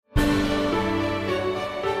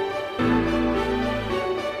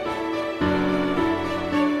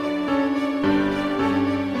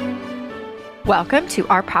Welcome to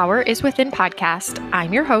Our Power is Within podcast.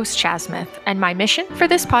 I'm your host, Chaz Smith, and my mission for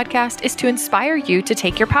this podcast is to inspire you to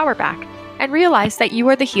take your power back and realize that you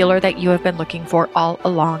are the healer that you have been looking for all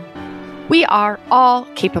along. We are all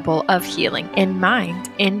capable of healing in mind,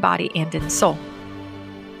 in body, and in soul.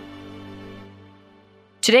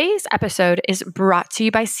 Today's episode is brought to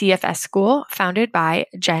you by CFS School, founded by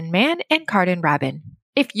Jen Mann and Cardin Rabin.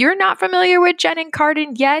 If you're not familiar with Jen and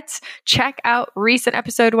Cardin yet, check out recent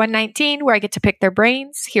episode 119, where I get to pick their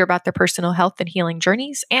brains, hear about their personal health and healing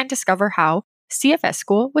journeys, and discover how CFS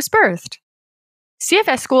School was birthed.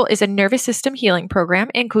 CFS School is a nervous system healing program,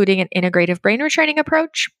 including an integrative brain retraining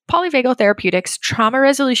approach, polyvagal therapeutics, trauma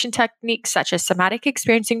resolution techniques such as somatic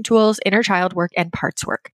experiencing tools, inner child work, and parts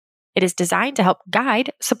work. It is designed to help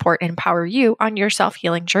guide, support, and empower you on your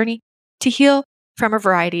self-healing journey to heal from a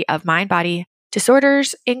variety of mind-body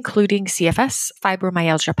disorders, including CFS,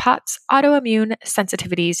 fibromyalgia, POTS, autoimmune,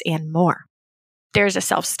 sensitivities, and more. There's a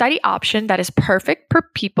self-study option that is perfect for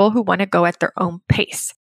people who want to go at their own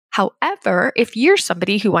pace. However, if you're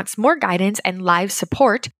somebody who wants more guidance and live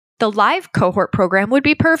support, the live cohort program would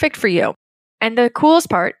be perfect for you. And the coolest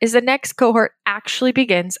part is the next cohort actually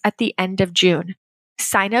begins at the end of June.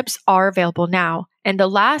 Signups are available now, and the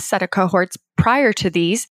last set of cohorts prior to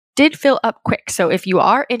these did fill up quick. So if you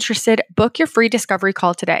are interested, book your free discovery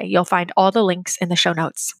call today. You'll find all the links in the show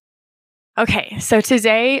notes. Okay, so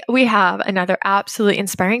today we have another absolutely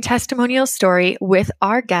inspiring testimonial story with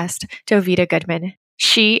our guest, Dovida Goodman.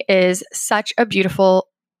 She is such a beautiful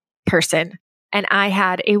person, and I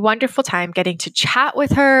had a wonderful time getting to chat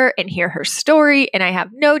with her and hear her story, and I have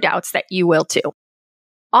no doubts that you will too.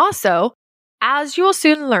 Also, as you will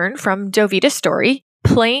soon learn from Dovida's story,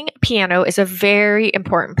 playing piano is a very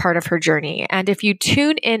important part of her journey. And if you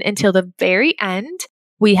tune in until the very end,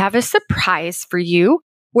 we have a surprise for you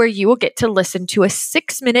where you will get to listen to a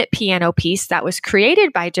 6-minute piano piece that was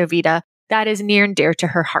created by Dovida that is near and dear to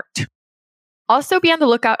her heart. Also be on the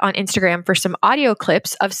lookout on Instagram for some audio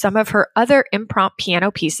clips of some of her other impromptu piano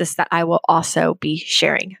pieces that I will also be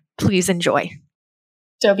sharing. Please enjoy.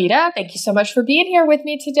 Dovida, thank you so much for being here with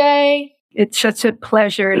me today. It's such a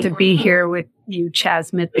pleasure to be here with you,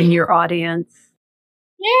 Chaz Smith, and your audience.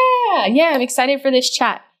 Yeah, I'm excited for this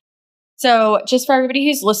chat. So just for everybody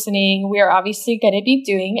who's listening, we are obviously going to be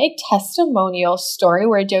doing a testimonial story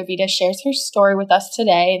where Dovida shares her story with us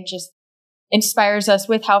today and just inspires us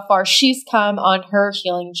with how far she's come on her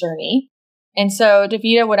healing journey. And so,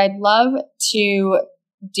 Dovida, what I'd love to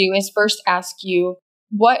do is first ask you,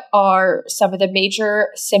 what are some of the major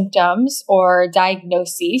symptoms or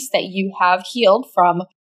diagnoses that you have healed from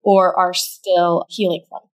or are still healing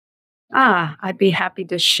from? I'd be happy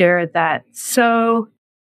to share that. So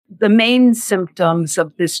the main symptoms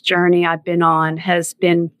of this journey I've been on has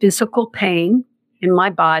been physical pain in my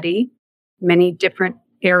body, many different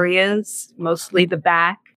areas, mostly the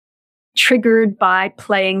back, triggered by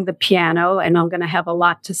playing the piano. And I'm going to have a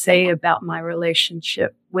lot to say about my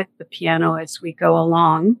relationship with the piano as we go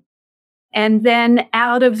along. And then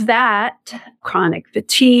out of that, chronic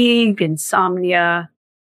fatigue, insomnia,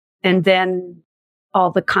 and then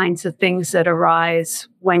all the kinds of things that arise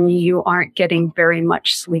when you aren't getting very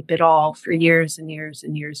much sleep at all for years and years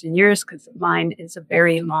and years and years, because mine is a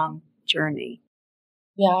very long journey.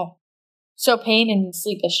 Yeah. So pain and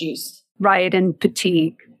sleep issues. Right, and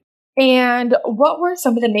fatigue. And what were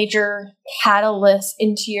some of the major catalysts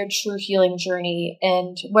into your true healing journey?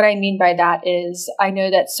 And what I mean by that is I know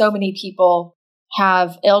that so many people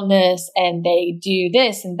have illness and they do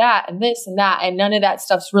this and that and this and that, and none of that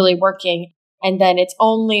stuff's really working. And then it's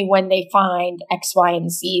only when they find X, Y,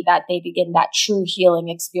 and Z that they begin that true healing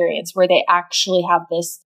experience where they actually have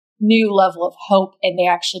this new level of hope and they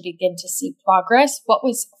actually begin to see progress. What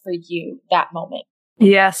was for you that moment?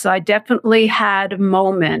 Yes, I definitely had a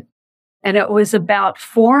moment. And it was about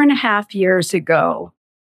 4.5 years ago.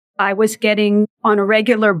 I was getting on a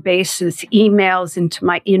regular basis emails into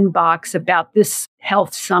my inbox about this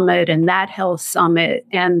health summit and that health summit.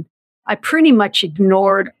 And I pretty much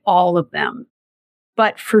ignored all of them.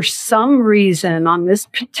 But for some reason, on this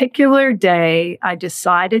particular day, I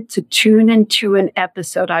decided to tune into an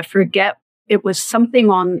episode. I forget, it was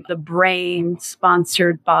something on the brain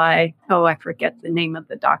sponsored by, I forget the name of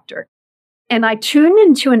the doctor. And I tuned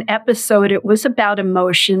into an episode. It was about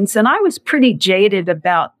emotions. And I was pretty jaded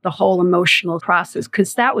about the whole emotional process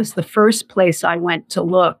because that was the first place I went to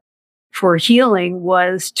look for healing,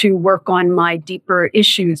 was to work on my deeper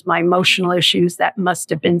issues, my emotional issues that must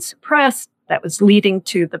have been suppressed, that was leading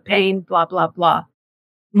to the pain, blah, blah, blah.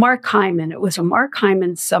 Mark Hyman. It was a Mark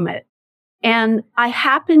Hyman summit. And I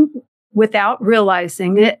happened, without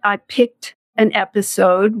realizing it, I picked an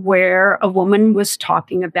episode where a woman was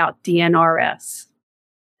talking about DNRS.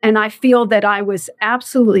 And I feel that I was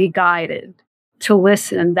absolutely guided to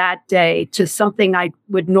listen that day to something I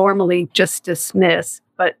would normally just dismiss,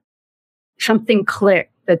 but something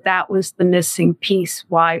clicked that was the missing piece.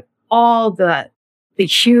 Why all the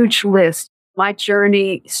huge list. My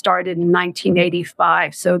journey started in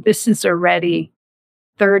 1985. So this is already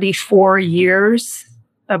 34 years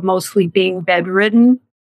of mostly being bedridden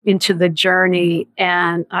into the journey.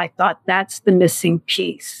 And I thought that's the missing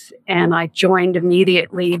piece. And I joined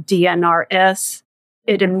immediately DNRS.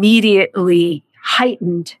 It immediately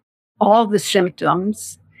heightened all the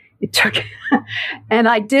symptoms. It took, and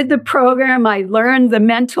I did the program. I learned the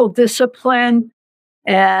mental discipline.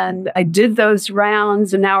 And I did those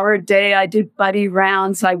rounds, an hour a day. I did buddy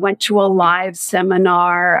rounds. I went to a live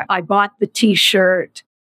seminar. I bought the T-shirt,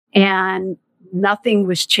 and nothing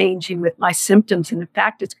was changing with my symptoms. And in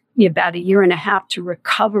fact, it took me about a year and a half to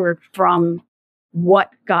recover from what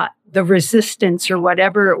got the resistance or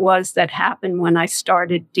whatever it was that happened when I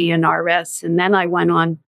started DNRS. And then I went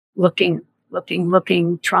on looking,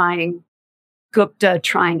 trying Gupta,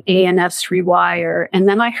 trying ANS Rewire. And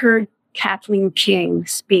then I heard Kathleen King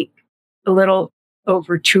speak a little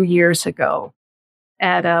over 2 years ago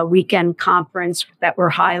at a weekend conference that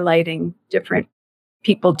were highlighting different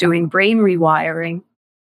people doing brain rewiring.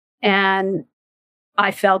 And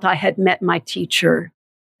I felt I had met my teacher.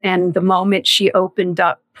 And the moment she opened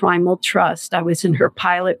up Primal Trust, I was in her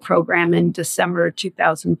pilot program in December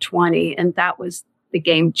 2020. And that was the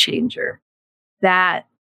game changer. That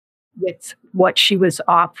with what she was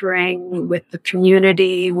offering, with the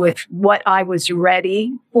community, with what I was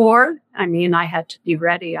ready for. I mean, I had to be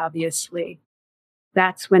ready, obviously.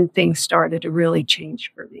 That's when things started to really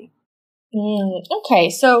change for me. Okay,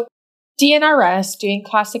 so DNRS, doing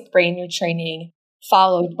classic brain retraining,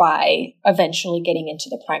 followed by eventually getting into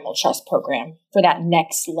the Primal Trust program for that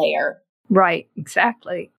next layer. Right,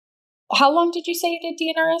 exactly. How long did you say you did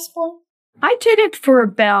DNRS for? I did it for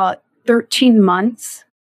about 13 months.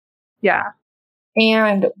 Yeah.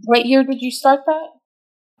 And what year did you start that?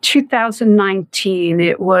 2019.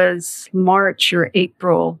 It was March or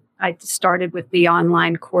April. I started with the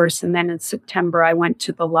online course. And then in September, I went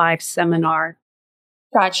to the live seminar.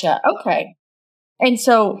 Gotcha. Okay. And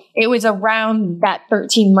so it was around that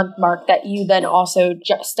 13-month mark that you then also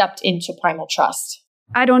just stepped into Primal Trust.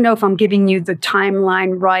 I don't know if I'm giving you the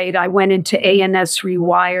timeline right. I went into ANS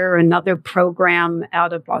Rewire, another program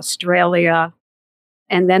out of Australia.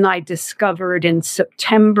 And then I discovered in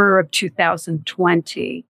September of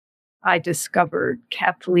 2020, I discovered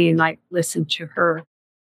Kathleen. I listened to her,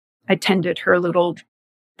 I attended her little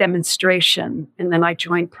demonstration, and then I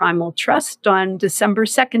joined Primal Trust on December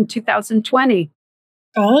 2nd, 2020.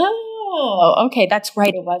 Oh, okay. That's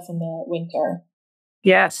right. It was in the winter.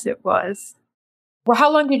 Yes, it was. Well,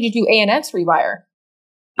 how long did you do ANS Rewire?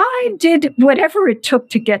 I did whatever it took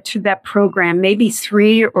to get to that program, maybe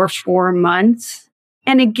 3 or 4 months.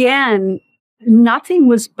 And again, nothing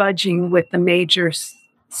was budging with the major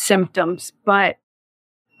symptoms, but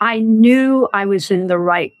I knew I was in the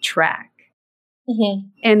right track. Mm-hmm.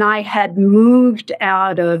 And I had moved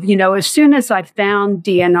out of, as soon as I found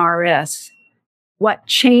DNRS, what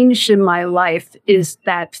changed in my life is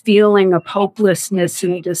that feeling of hopelessness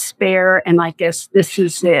and despair. And I guess this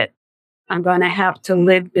is it. I'm going to have to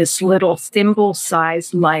live this little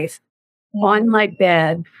thimble-sized life on my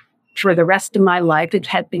bed for the rest of my life. It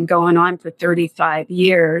had been going on for 35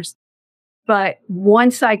 years. But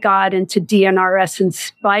once I got into DNRS, in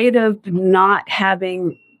spite of not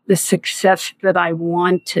having the success that I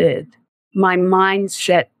wanted, my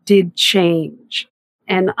mindset did change.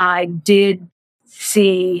 And I did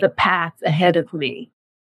see the path ahead of me,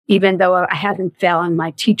 even though I hadn't found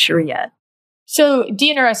my teacher yet. So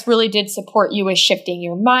DNRS really did support you with shifting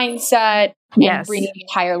your mindset and bringing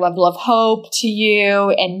a higher level of hope to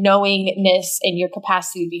you and knowingness and your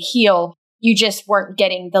capacity to heal. You just weren't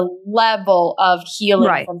getting the level of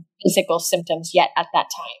healing from physical symptoms yet at that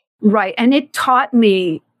time. Right. And it taught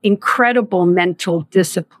me incredible mental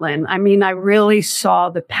discipline. I mean, I really saw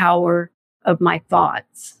the power of my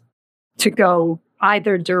thoughts to go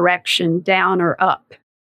either direction, down or up.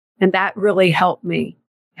 And that really helped me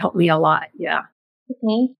a lot. Yeah.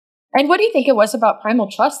 Mm-hmm. And what do you think it was about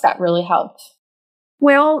Primal Trust that really helped?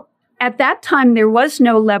 Well, at that time, there was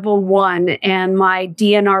no level 1, and my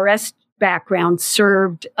DNRS background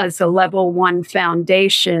served as a level 1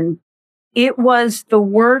 foundation. It was the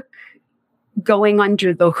work going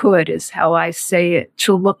under the hood, is how I say it,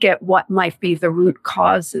 to look at what might be the root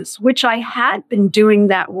causes, which I had been doing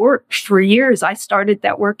that work for years. I started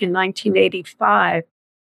that work in 1985.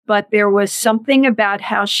 But there was something about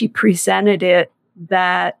how she presented it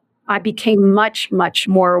that I became much, much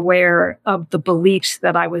more aware of the beliefs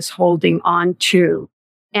that I was holding on to.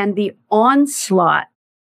 And the onslaught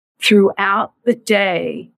throughout the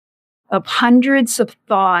day of hundreds of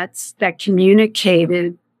thoughts that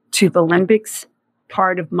communicated to the limbic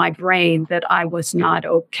part of my brain that I was not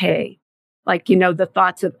okay. Like, the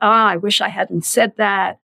thoughts of, I wish I hadn't said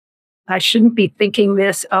that. I shouldn't be thinking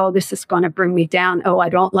this. Oh, this is going to bring me down. Oh, I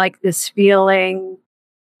don't like this feeling.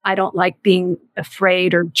 I don't like being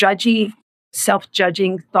afraid or judgy,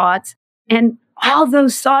 self-judging thoughts. And all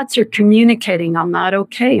those thoughts are communicating, I'm not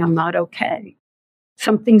okay. I'm not okay.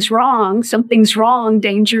 Something's wrong,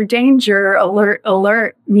 danger, danger, alert,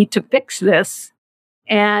 alert, need to fix this.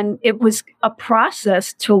 And it was a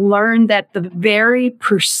process to learn that the very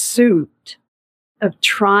pursuit of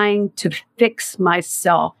trying to fix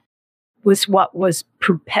myself was what was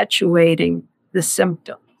perpetuating the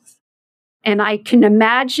symptoms. And I can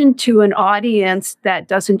imagine to an audience that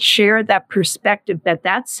doesn't share that perspective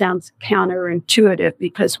that sounds counterintuitive,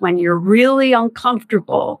 because when you're really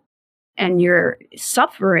uncomfortable and you're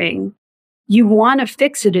suffering, you want to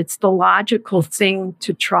fix it. It's the logical thing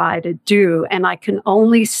to try to do. And I can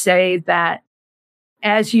only say that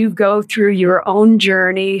as you go through your own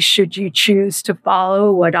journey, should you choose to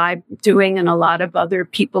follow what I'm doing and a lot of other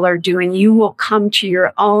people are doing, you will come to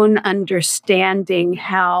your own understanding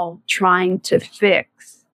how trying to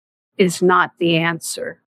fix is not the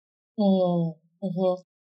answer. Mm-hmm.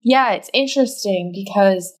 Yeah, it's interesting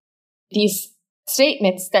because these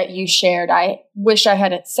statements that you shared, I wish I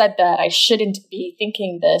hadn't said that. I shouldn't be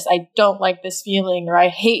thinking this. I don't like this feeling, or I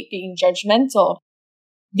hate being judgmental.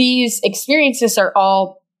 These experiences are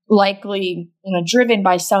all likely, driven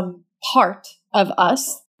by some part of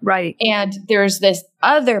us. Right. And there's this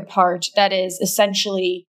other part that is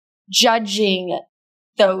essentially judging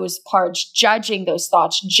those parts, judging those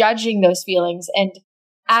thoughts, judging those feelings, and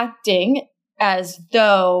acting as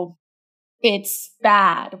though it's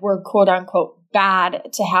bad. We're quote unquote bad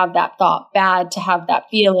to have that thought, bad to have that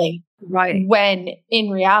feeling. Right. When in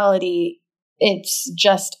reality, it's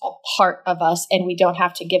just a part of us and we don't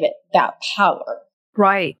have to give it that power.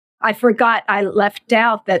 Right. I forgot, I left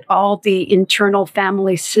out that all the internal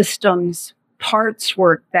family systems parts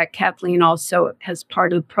work that Kathleen also has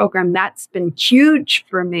part of the program, that's been huge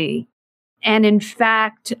for me. And in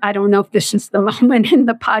fact, I don't know if this is the moment in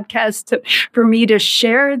the podcast for me to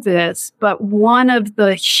share this, but one of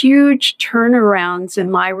the huge turnarounds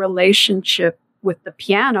in my relationship with the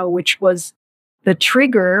piano, which was the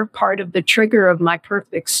trigger, part of the trigger of my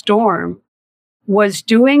perfect storm, was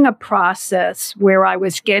doing a process where I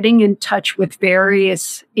was getting in touch with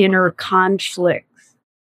various inner conflicts.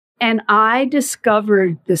 And I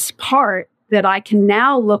discovered this part that I can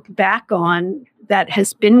now look back on that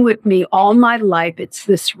has been with me all my life. It's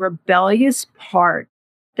this rebellious part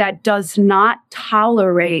that does not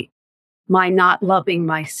tolerate my not loving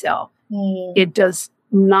myself. It does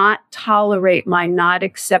not tolerate my not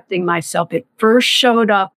accepting myself. It first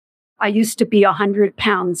showed up. I used to be 100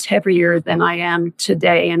 pounds heavier than I am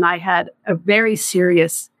today, and I had a very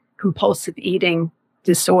serious compulsive eating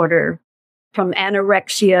disorder, from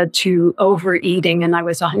anorexia to overeating, and I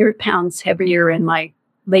was 100 pounds heavier in my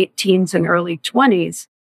late teens and early 20s.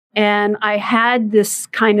 And I had this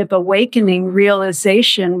kind of awakening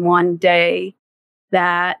realization one day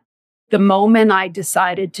that the moment I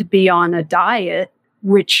decided to be on a diet,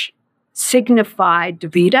 which signified,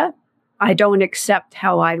 Dovida, I don't accept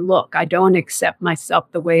how I look. I don't accept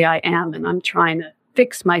myself the way I am, and I'm trying to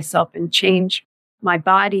fix myself and change my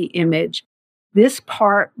body image. This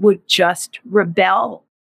part would just rebel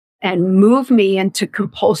and move me into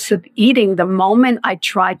compulsive eating the moment I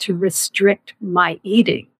tried to restrict my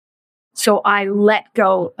eating. So I let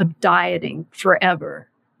go of dieting forever.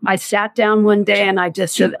 I sat down one day and I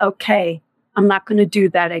just said, okay, I'm not going to do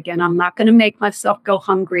that again. I'm not going to make myself go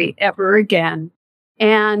hungry ever again.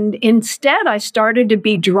 And instead, I started to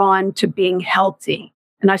be drawn to being healthy.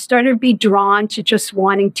 And I started to be drawn to just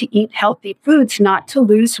wanting to eat healthy foods, not to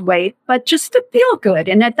lose weight, but just to feel good.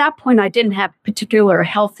 And at that point, I didn't have particular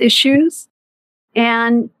health issues.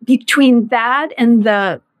 And between that and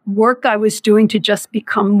the work I was doing to just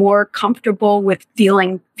become more comfortable with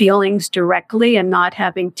feeling feelings directly and not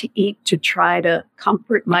having to eat to try to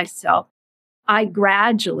comfort myself, I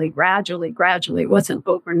gradually, it wasn't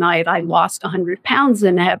overnight, I lost 100 pounds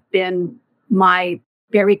and have been my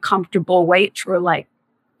very comfortable weight for like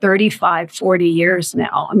 35, 40 years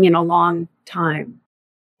now. I mean, a long time.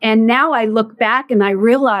 And now I look back and I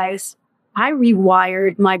realize I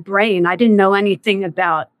rewired my brain. I didn't know anything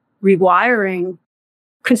about rewiring,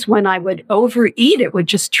 Because when I would overeat, it would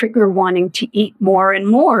just trigger wanting to eat more and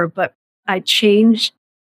more. But I changed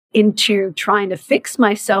into trying to fix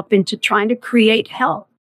myself, into trying to create health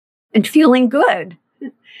and feeling good.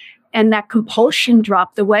 And that compulsion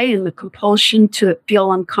dropped away, and the compulsion to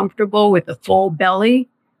feel uncomfortable with a full belly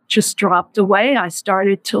just dropped away. I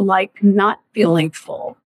started to like not feeling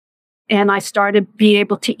full. And I started to be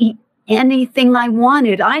able to eat anything I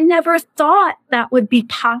wanted. I never thought that would be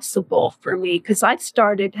possible for me because I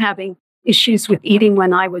started having issues with eating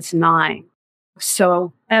when I was 9.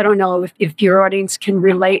 So I don't know if your audience can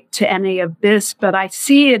relate to any of this, but I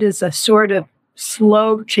see it as a sort of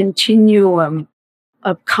slow continuum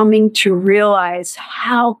of coming to realize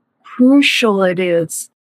how crucial it is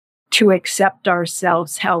to accept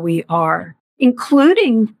ourselves how we are,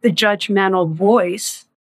 including the judgmental voice.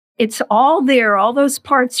 It's all there. All those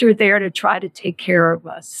parts are there to try to take care of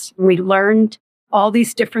us. We learned all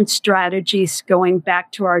these different strategies going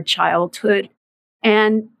back to our childhood,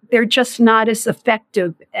 and they're just not as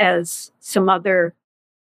effective as some other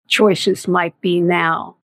choices might be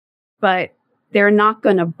now. But they're not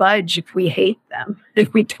going to budge if we hate them,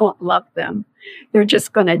 if we don't love them. They're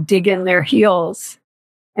just going to dig in their heels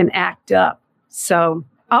and act up. So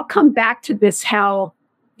I'll come back to this, how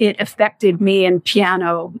it affected me in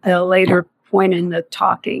piano at a later point in the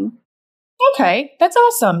talking. Okay, that's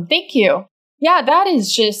awesome. Thank you. Yeah, that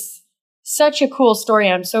is just such a cool story.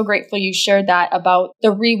 I'm so grateful you shared that about the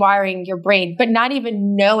rewiring your brain, but not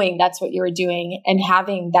even knowing that's what you were doing and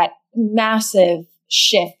having that massive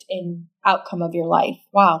shift in outcome of your life.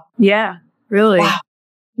 Wow. Yeah, really. Wow.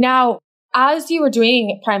 Now, as you were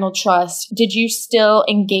doing Primal Trust, did you still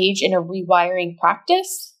engage in a rewiring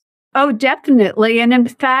practice? Oh, definitely. And in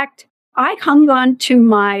fact, I hung on to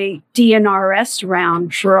my DNRS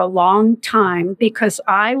round for a long time because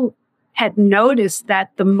I had noticed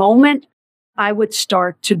that the moment I would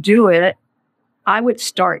start to do it, I would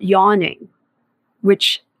start yawning,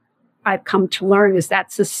 which I've come to learn is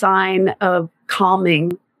that's a sign of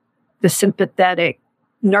calming the sympathetic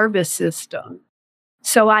nervous system.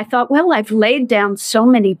 So I thought, well, I've laid down so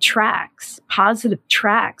many tracks, positive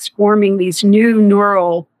tracks, forming these new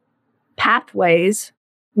neural pathways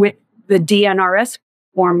with the DNRS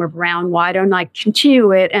form of round. Why don't I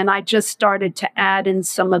continue it? And I just started to add in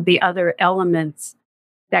some of the other elements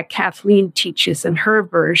that Kathleen teaches in her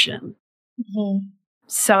version. Mm-hmm.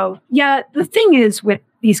 So, yeah, the thing is with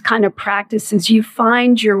these kind of practices, you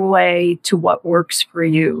find your way to what works for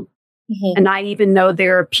you. Mm-hmm. And I even know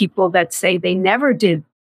there are people that say they never did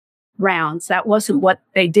rounds. That wasn't what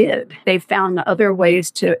they did. They found other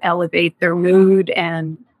ways to elevate their mood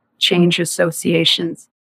and change associations.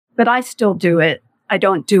 But I still do it. I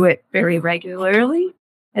don't do it very regularly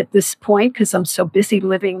at this point because I'm so busy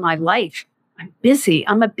living my life. I'm busy.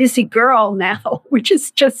 I'm a busy girl now, which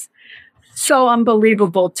is just so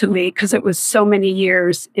unbelievable to me because it was so many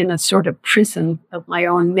years in a sort of prison of my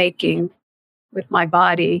own making with my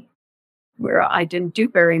body where I didn't do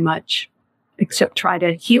very much except try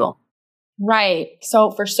to heal. Right.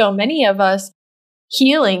 So for so many of us,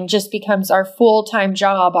 healing just becomes our full-time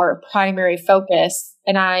job, our primary focus.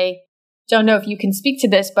 And I don't know if you can speak to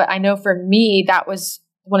this, but I know for me, that was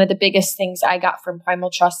one of the biggest things I got from Primal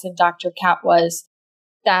Trust and Dr. Kat was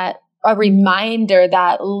that a reminder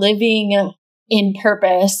that living in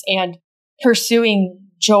purpose and pursuing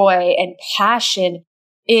joy and passion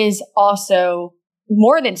is also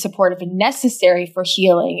more than supportive and necessary for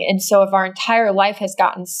healing. And so if our entire life has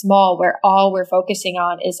gotten small, where all we're focusing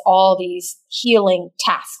on is all these healing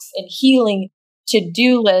tasks and healing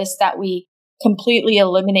to-do lists that we completely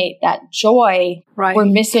eliminate that joy, right, we're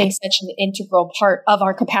missing such an integral part of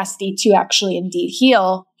our capacity to actually indeed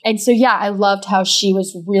heal. And so, yeah, I loved how she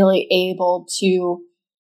was really able to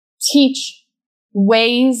teach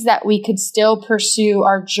ways that we could still pursue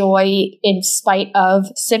our joy in spite of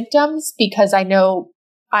symptoms, because I know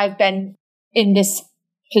I've been in this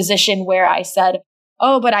position where I said,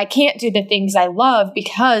 oh, but I can't do the things I love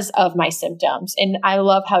because of my symptoms. And I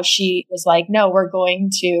love how she was like, no, we're going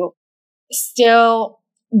to still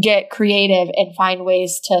get creative and find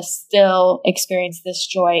ways to still experience this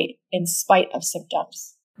joy in spite of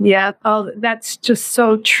symptoms. Yeah, oh, that's just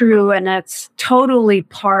so true. And that's totally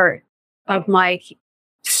part of my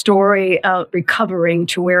story of recovering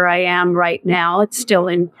to where I am right now. It's still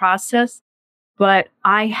in process, but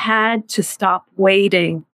I had to stop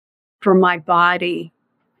waiting for my body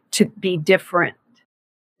to be different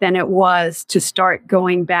than it was to start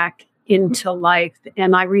going back into life.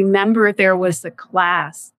 And I remember there was a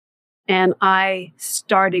class and I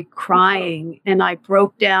started crying and I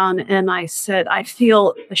broke down and I said, I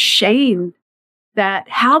feel ashamed that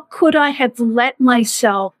how could I have let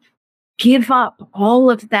myself give up all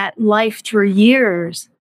of that life for years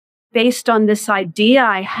based on this idea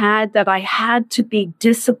I had that I had to be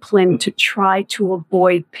disciplined to try to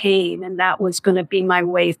avoid pain. And that was going to be my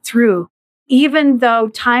way through. Even though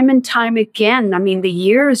time and time again, I mean, the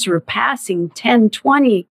years were passing, 10,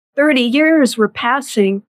 20, 30 years were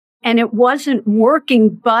passing, and it wasn't working,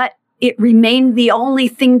 but it remained the only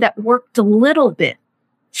thing that worked a little bit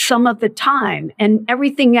some of the time. And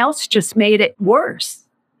everything else just made it worse,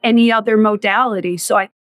 any other modality. So I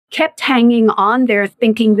kept hanging on there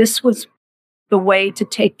thinking this was the way to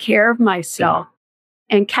take care of myself.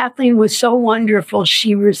 And Kathleen was so wonderful.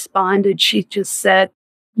 She responded. She just said,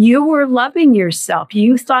 you were loving yourself.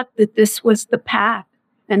 You thought that this was the path.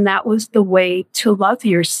 And that was the way to love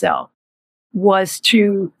yourself, was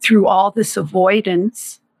to, through all this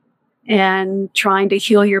avoidance and trying to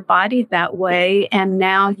heal your body that way. And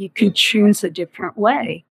now you can choose a different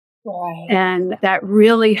way. Right. And that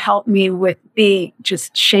really helped me with the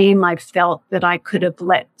just shame I felt that I could have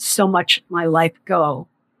let so much of my life go,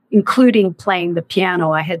 including playing the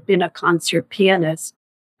piano. I had been a concert pianist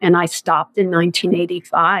and I stopped in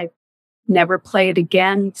 1985, never played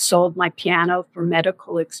again, sold my piano for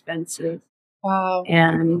medical expenses. Wow.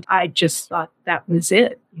 And I just thought that was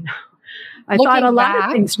it. You know, I Looking thought a lot back,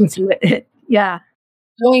 of things was it. Yeah.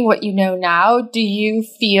 Knowing what you know now, do you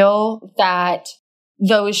feel that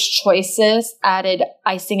those choices added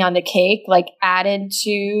icing on the cake, like added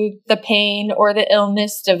to the pain or the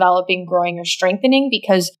illness developing, growing, or strengthening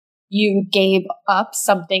because you gave up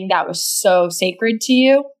something that was so sacred to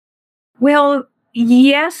you? Well,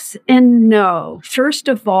 yes and no. First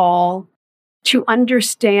of all, to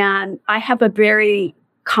understand, I have a very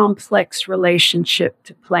complex relationship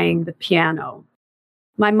to playing the piano.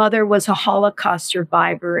 My mother was a Holocaust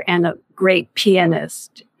survivor and a great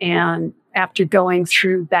pianist. And after going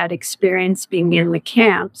through that experience being in the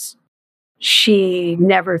camps, she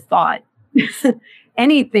never thought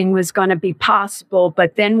anything was going to be possible.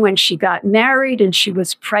 But then when she got married and she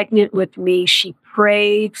was pregnant with me, she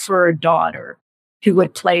prayed for a daughter who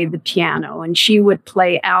would play the piano, and she would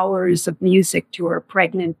play hours of music to her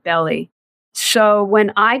pregnant belly. So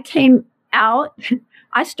when I came out,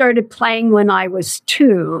 I started playing when I was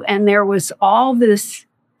 2, and there was all this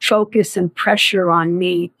focus and pressure on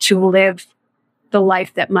me to live the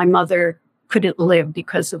life that my mother couldn't live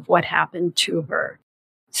because of what happened to her.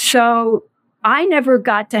 So I never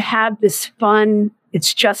got to have this fun,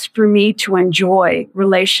 it's just for me to enjoy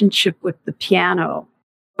relationship with the piano.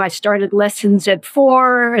 I started lessons at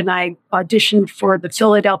 4 and I auditioned for the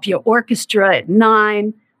Philadelphia Orchestra at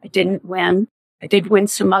 9. I didn't win. I did win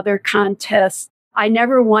some other contests. I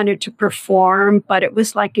never wanted to perform, but it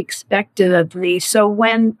was like expected of me. So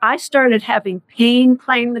when I started having pain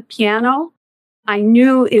playing the piano, I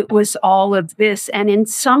knew it was all of this. And in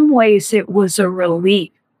some ways, it was a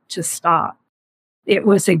relief to stop. It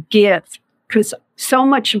was a gift because so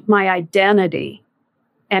much of my identity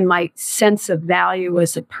and my sense of value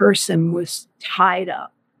as a person was tied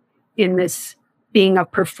up in this being a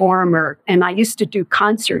performer. And I used to do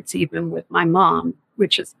concerts even with my mom,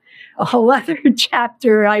 which is a whole other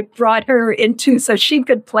chapter I brought her into so she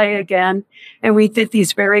could play again. And we did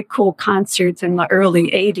these very cool concerts in the early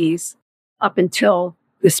 80s up until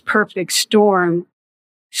this perfect storm.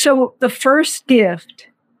 So the first gift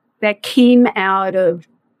that came out of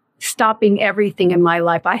stopping everything in my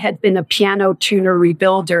life, I had been a piano tuner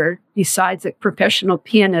rebuilder besides a professional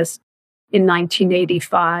pianist in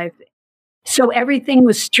 1985. So everything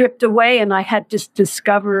was stripped away and I had to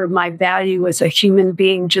discover my value as a human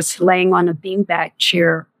being just laying on a beanbag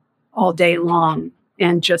chair all day long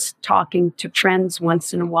and just talking to friends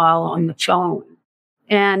once in a while on the phone.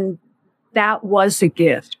 And that was a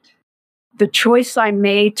gift. The choice I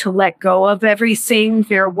made to let go of everything,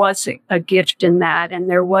 there was a gift in that. And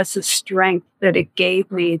there was a strength that it gave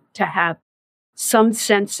me to have some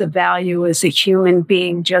sense of value as a human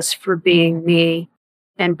being just for being me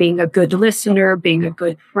and being a good listener, being a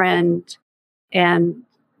good friend. And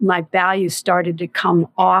my value started to come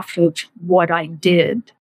off of what I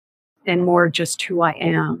did and more just who I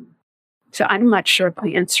am. So I'm not sure if I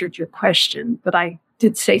answered your question, but I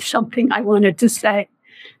did say something I wanted to say.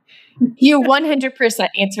 You 100%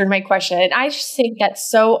 answered my question. And I just think that's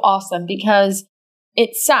so awesome because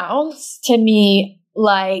it sounds to me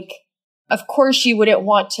like, of course, you wouldn't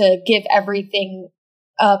want to give everything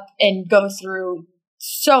up and go through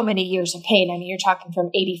so many years of pain. I mean, you're talking from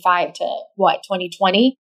 85 to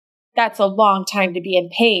 2020? That's a long time to be in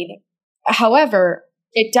pain. However,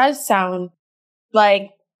 it does sound like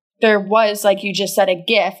there was, like you just said, a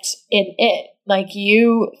gift in it Like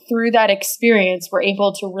you, through that experience, were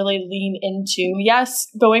able to really lean into, yes,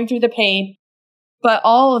 going through the pain, but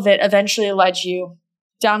all of it eventually led you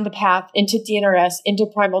down the path into DNRS, into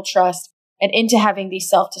primal trust, and into having these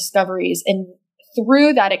self-discoveries. And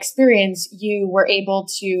through that experience, you were able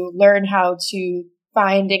to learn how to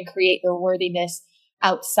find and create your worthiness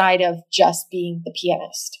outside of just being the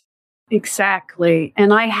pianist. Exactly.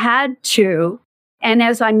 And I had to. And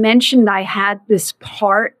as I mentioned, I had this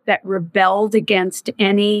part that rebelled against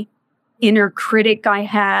any inner critic I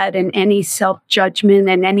had and any self-judgment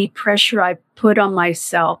and any pressure I put on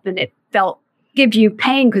myself. And it felt give you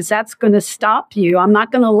pain because that's going to stop you. I'm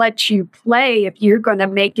not going to let you play if you're going to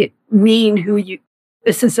make it mean who you.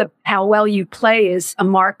 How well you play is a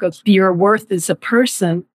mark of your worth as a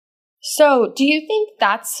person. So do you think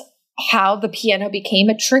that's how the piano became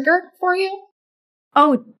a trigger for you?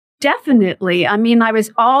 Oh, definitely. I mean, I was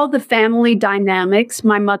all the family dynamics.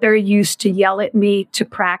 My mother used to yell at me to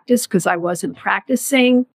practice because I wasn't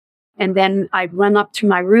practicing. And then I'd run up to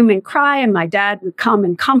my room and cry, and my dad would come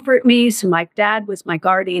and comfort me. So my dad was my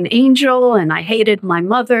guardian angel, and I hated my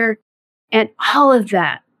mother. And all of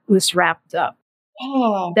that was wrapped up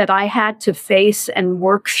that I had to face and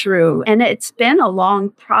work through. And it's been a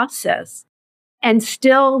long process. And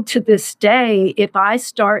still to this day, if I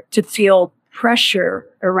start to feel pressure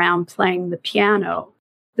around playing the piano,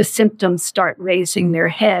 the symptoms start raising their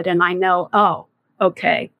head. And I know, oh,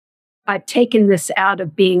 okay, I've taken this out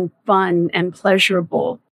of being fun and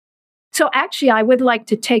pleasurable. So actually, I would like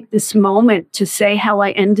to take this moment to say how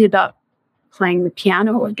I ended up playing the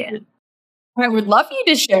piano again. I would love you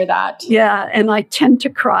to share that. Yeah, and I tend to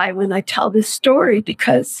cry when I tell this story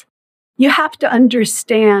because you have to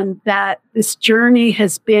understand that this journey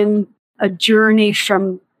has been a journey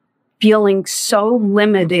from feeling so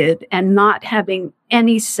limited and not having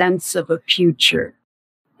any sense of a future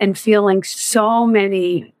and feeling so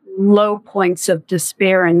many low points of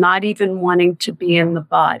despair and not even wanting to be in the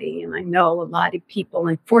body. And I know a lot of people,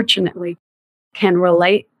 unfortunately, can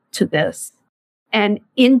relate to this. And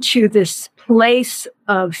into this place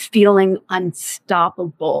of feeling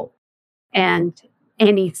unstoppable and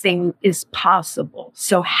anything is possible.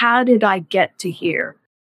 So how did I get to here?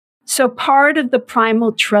 So part of the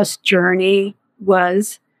primal trust journey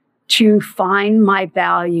was to find my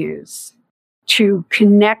values, to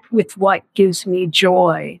connect with what gives me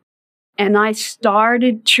joy. And I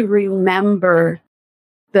started to remember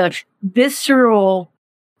the visceral,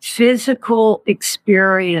 physical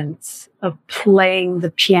experience of playing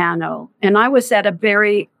the piano. And I was at a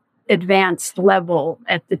very advanced level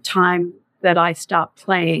at the time that I stopped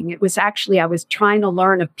playing. It was actually, I was trying to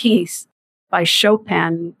learn a piece by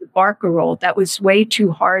Chopin, the Barcarolle, that was way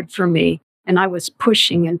too hard for me. And I was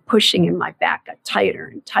pushing and pushing, and my back got tighter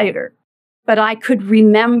and tighter. But I could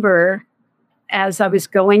remember as I was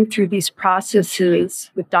going through these processes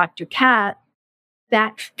with Dr. Kat,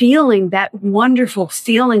 that feeling, that wonderful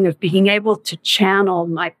feeling of being able to channel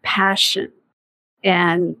my passion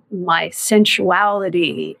and my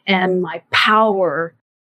sensuality and my power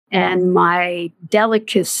and my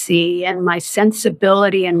delicacy and my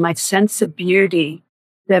sensibility and my sense of beauty,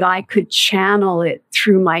 that I could channel it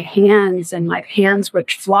through my hands, and my hands would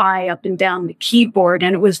fly up and down the keyboard.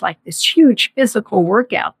 And it was like this huge physical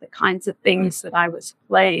workout, the kinds of things that I was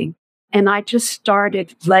playing. And I just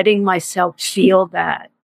started letting myself feel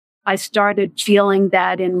that. I started feeling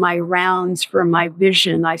that in my rounds for my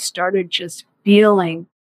vision. I started just feeling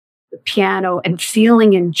the piano and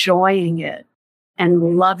enjoying it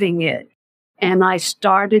and loving it. And I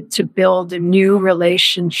started to build a new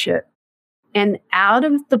relationship. And out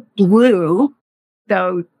of the blue,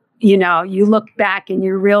 though, you look back and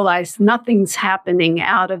you realize nothing's happening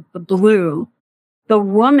out of the blue. The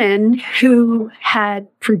woman who had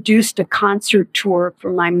produced a concert tour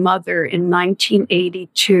for my mother in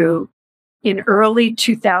 1982, in early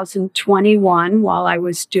 2021, while I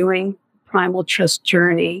was doing Primal Trust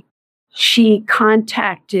Journey, she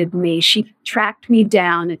contacted me. She tracked me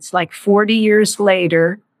down. It's like 40 years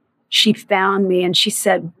later. She found me and she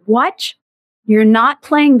said, "What? You're not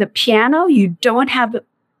playing the piano? You don't have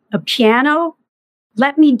a piano?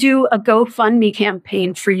 Let me do a GoFundMe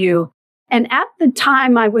campaign for you." And at the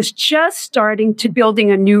time, I was just starting to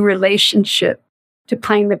building a new relationship to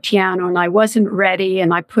playing the piano, and I wasn't ready,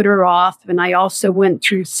 and I put her off. And I also went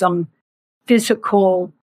through some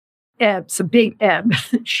physical ebbs, a big ebb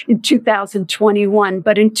in 2021.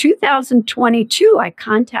 But in 2022, I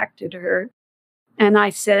contacted her and I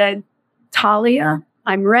said, "Talia,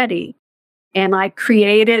 I'm ready." And I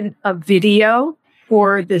created a video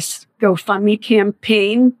for this GoFundMe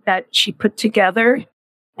campaign that she put together.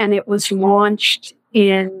 And it was launched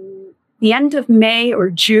in the end of May or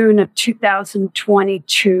June of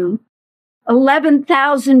 2022,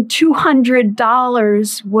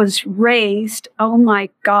 $11,200 was raised. Oh my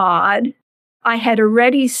God. I had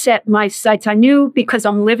already set my sights. I knew because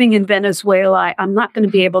I'm living in Venezuela, I'm not going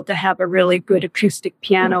to be able to have a really good acoustic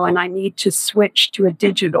piano, and I need to switch to a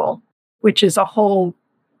digital, which is a whole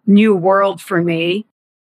new world for me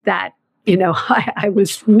that, I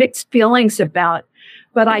was mixed feelings about.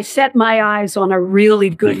 But I set my eyes on a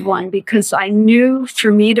really good one because I knew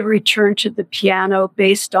for me to return to the piano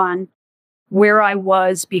based on where I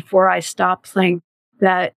was before I stopped playing,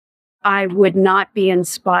 that I would not be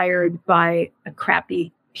inspired by a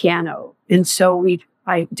crappy piano. And so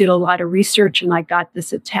I did a lot of research, and I got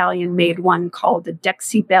this Italian-made one called the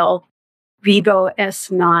Dexibel Vivo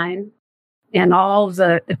S9. And all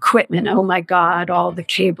the equipment, oh my God, all the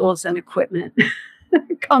cables and equipment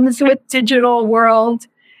comes with Digital World.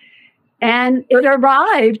 And it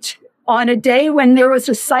arrived on a day when there was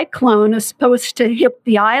a cyclone supposed to hit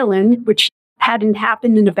the island, which hadn't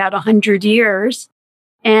happened in about 100 years.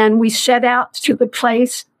 And we set out to the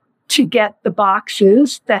place to get the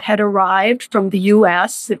boxes that had arrived from the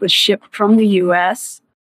U.S. It was shipped from the U.S.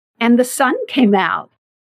 And the sun came out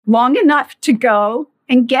long enough to go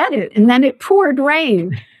and get it. And then it poured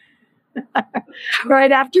rain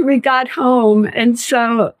right after we got home. And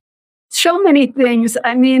so many things.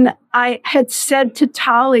 I mean, I had said to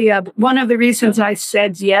Talia, one of the reasons I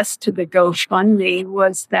said yes to the GoFundMe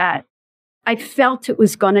was that I felt it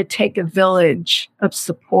was going to take a village of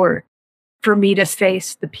support for me to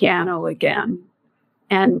face the piano again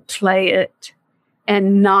and play it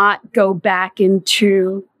and not go back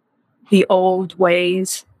into the old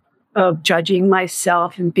ways of judging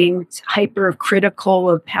myself and being hypercritical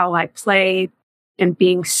of how I played and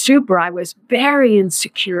being I was very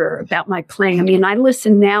insecure about my playing. I mean, I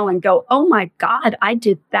listen now and go, oh my God, I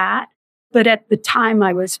did that. But at the time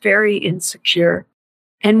I was very insecure.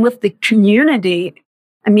 And with the community,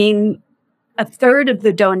 I mean, a third of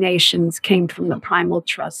the donations came from the Primal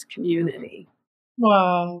Trust community.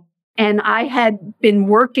 Wow. And I had been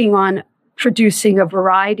working on producing a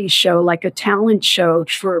variety show, like a talent show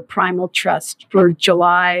for Primal Trust for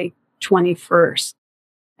July 21st.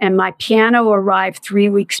 And my piano arrived 3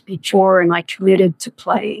 weeks before, and I committed to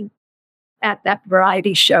playing at that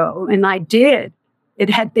variety show. And I did. It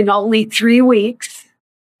had been only 3 weeks,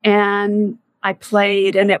 and I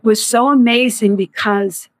played. And it was so amazing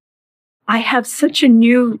because I have such a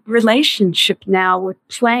new relationship now with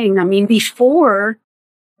playing. I mean, before,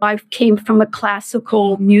 I came from a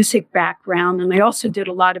classical music background, and I also did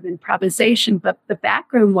a lot of improvisation, but the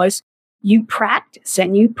background was you practice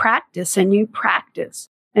and you practice and you practice,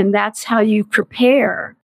 and that's how you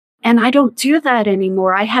prepare. And I don't do that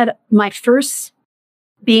anymore. I had my first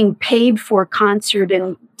being paid for concert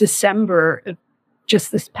in December,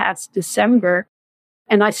 just this past December,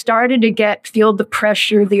 and I started to feel the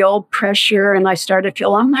pressure, the old pressure, and I started to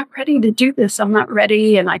feel, I'm not ready to do this. I'm not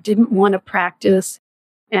ready, and I didn't want to practice.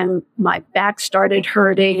 And my back started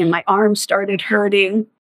hurting and my arms started hurting.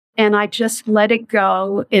 And I just let it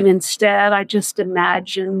go. And instead, I just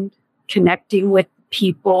imagined connecting with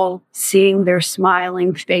people, seeing their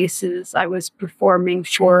smiling faces. I was performing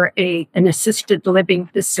for an assisted living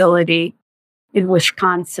facility in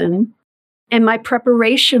Wisconsin. And my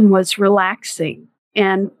preparation was relaxing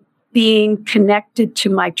and being connected to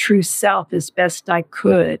my true self as best I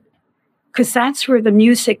could. Because that's where the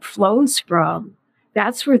music flows from.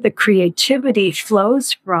 That's where the creativity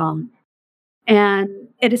flows from. And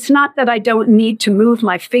it's not that I don't need to move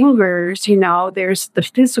my fingers, there's the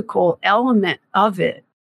physical element of it.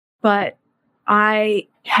 But I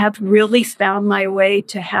have really found my way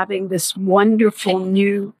to having this wonderful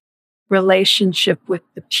new relationship with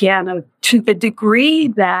the piano to the degree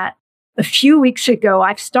that a few weeks ago,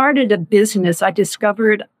 I've started a business. I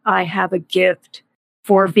discovered I have a gift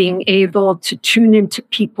for being able to tune into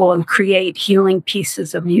people and create healing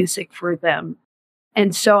pieces of music for them.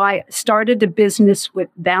 And so I started a business with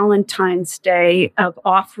Valentine's Day of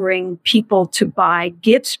offering people to buy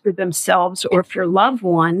gifts for themselves or for loved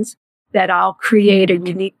ones that I'll create a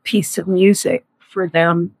unique piece of music for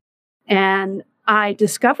them. And I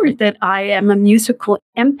discovered that I am a musical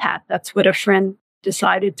empath. That's what a friend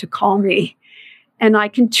decided to call me. And I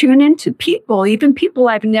can tune into people, even people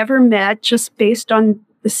I've never met, just based on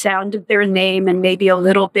the sound of their name and maybe a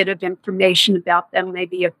little bit of information about them,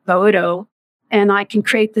 maybe a photo. And I can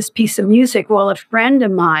create this piece of music. Well, a friend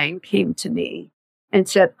of mine came to me and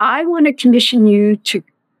said, I want to commission you to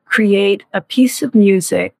create a piece of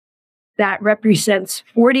music that represents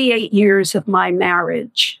 48 years of my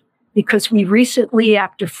marriage. because we recently,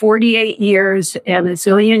 after 48 years and a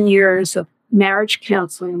zillion years of marriage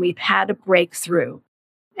counseling, we've had a breakthrough.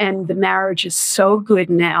 And the marriage is so good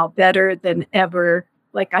now, better than ever.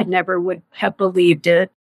 Like I never would have believed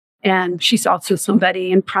it. And she's also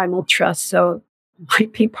somebody in primal trust. So it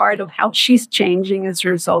might be part of how she's changing as a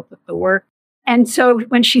result of the work. And so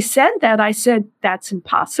when she said that, I said, that's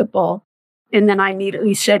impossible. And then I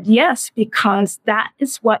immediately said yes, because that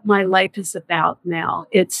is what my life is about now.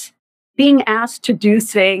 It's being asked to do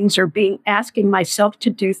things or asking myself to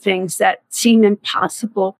do things that seem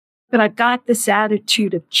impossible. But I've got this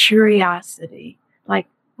attitude of curiosity, like,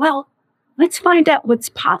 well, let's find out what's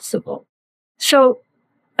possible. So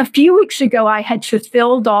a few weeks ago, I had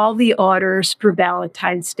fulfilled all the orders for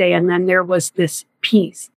Valentine's Day. And then there was this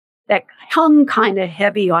piece that hung kind of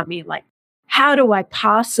heavy on me, like, how do I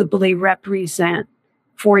possibly represent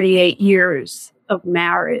 48 years of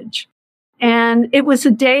marriage? And it was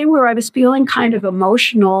a day where I was feeling kind of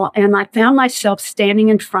emotional, and I found myself standing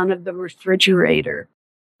in front of the refrigerator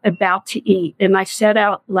about to eat. And I said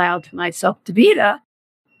out loud to myself, Dovida,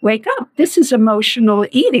 wake up. This is emotional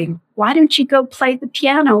eating. Why don't you go play the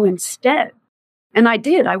piano instead? And I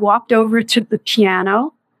did. I walked over to the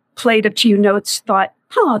piano, played a few notes, thought,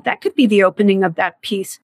 that could be the opening of that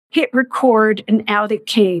piece. Hit record, and out it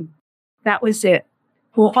came. That was it.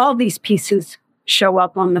 Well, all these pieces show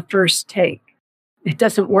up on the first take. It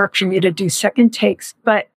doesn't work for me to do second takes,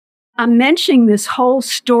 but I'm mentioning this whole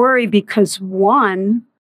story because one,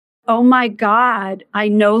 oh my God, I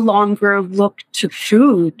no longer look to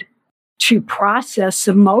food to process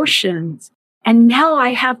emotions. And now I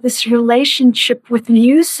have this relationship with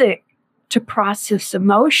music to process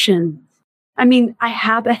emotions. I mean, I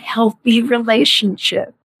have a healthy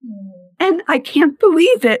relationship. And I can't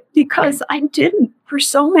believe it because I didn't for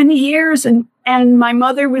so many years. And my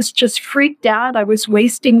mother was just freaked out. I was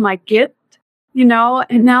wasting my gift, and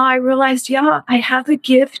now I realized, I have a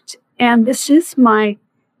gift and this is my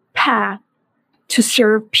path to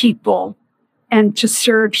serve people and to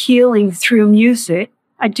serve healing through music.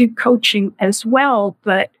 I do coaching as well,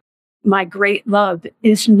 but my great love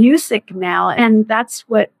is music now. And that's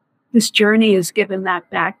what this journey has given that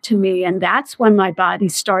back to me. And that's when my body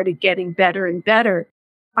started getting better and better.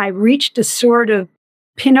 I reached a sort of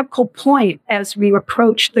pinnacle point as we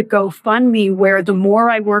approached the GoFundMe, where the more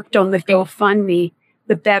I worked on the GoFundMe,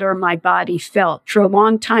 the better my body felt. For a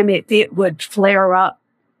long time, it would flare up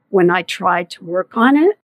when I tried to work on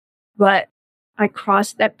it. But I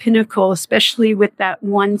crossed that pinnacle, especially with that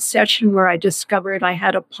one session where I discovered I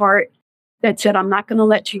had a part that said, I'm not going to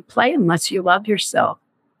let you play unless you love yourself.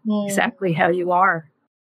 Exactly how you are.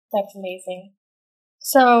 That's amazing.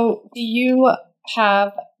 So do you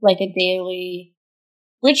have like a daily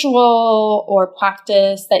ritual or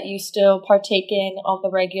practice that you still partake in on the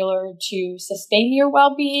regular to sustain your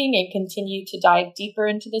well-being and continue to dive deeper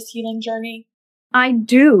into this healing journey? I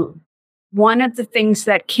do. One of the things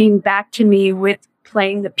that came back to me with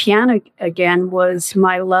playing the piano again was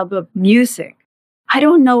my love of music. I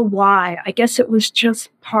don't know why. I guess it was just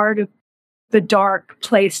part of the dark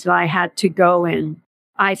place that I had to go in.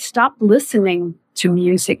 I stopped listening to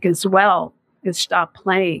music as well as stopped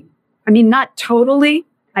playing. I mean, not totally.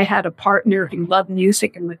 I had a partner who loved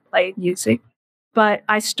music and would play music, but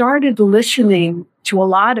I started listening to a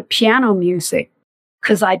lot of piano music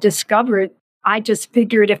because I just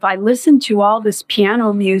figured if I listen to all this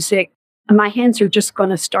piano music, my hands are just going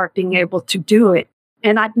to start being able to do it.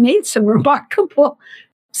 And I've made some remarkable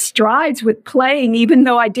strides with playing, even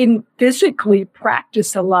though I didn't physically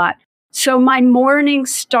practice a lot. So my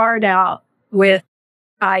mornings start out with,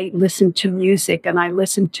 I listen to music, and I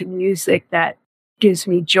listen to music that gives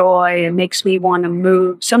me joy and makes me want to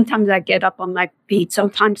move. Sometimes I get up on my feet.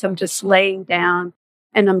 Sometimes I'm just laying down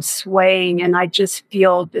and I'm swaying, and I just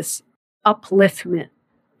feel this upliftment.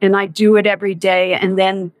 And I do it every day. And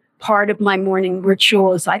then part of my morning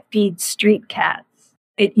ritual is I feed street cats.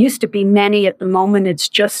 It used to be many. At the moment, it's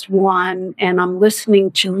just one. And I'm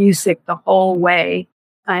listening to music the whole way.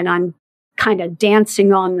 And I'm kind of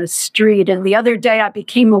dancing on the street. And the other day, I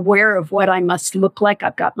became aware of what I must look like.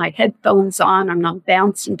 I've got my headphones on. I'm not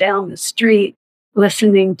bouncing down the street,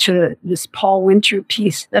 listening to this Paul Winter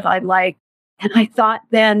piece that I like. And I thought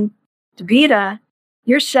then, Dovida,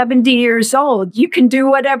 you're 70 years old. You can do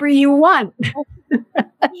whatever you want.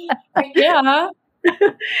 Yeah.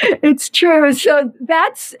 It's true. So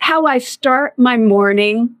that's how I start my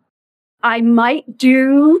morning. I might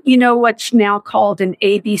do, what's now called an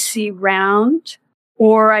ABC round,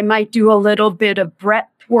 or I might do a little bit of breath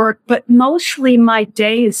work, but mostly my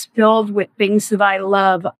day is filled with things that I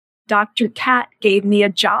love. Dr. Kat gave me a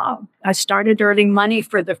job. I started earning money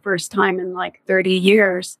for the first time in like 30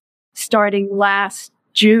 years, starting last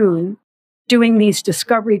June, doing these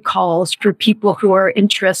discovery calls for people who are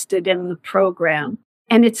interested in the program.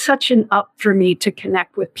 And it's such an up for me to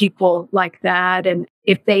connect with people like that. And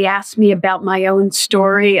if they ask me about my own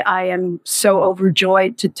story, I am so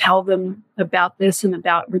overjoyed to tell them about this and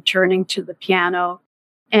about returning to the piano.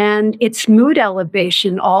 And it's mood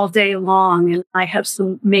elevation all day long. And I have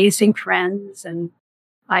some amazing friends and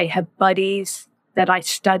I have buddies that I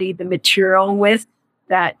study the material with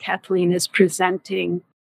that Kathleen is presenting.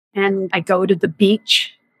 And I go to the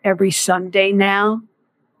beach every Sunday now.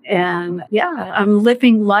 And yeah, I'm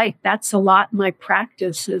living life. That's a lot. My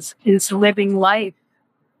practice is living life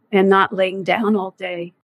and not laying down all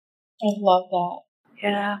day. I love that.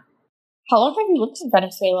 Yeah. How long have you lived in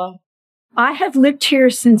Venezuela? I have lived here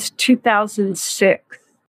since 2006.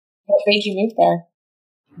 What made you move there?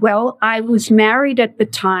 Well, I was married at the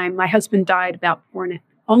time. My husband died about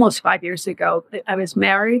almost 5 years ago. I was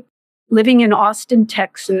married, living in Austin,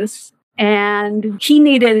 Texas, and he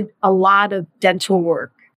needed a lot of dental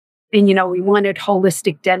work. And, we wanted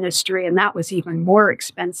holistic dentistry, and that was even more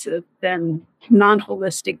expensive than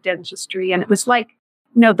non-holistic dentistry. And it was like,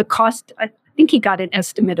 the cost, I think he got an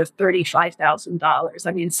estimate of $35,000.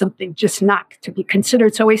 I mean, something just not to be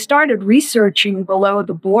considered. So we started researching below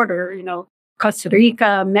the border, Costa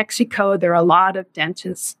Rica, Mexico. There are a lot of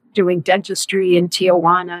dentists doing dentistry in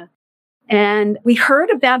Tijuana. And we heard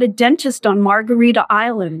about a dentist on Margarita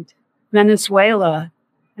Island, Venezuela.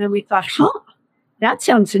 And we thought, that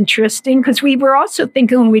sounds interesting, because we were also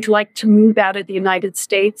thinking we'd like to move out of the United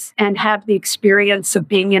States and have the experience of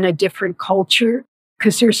being in a different culture,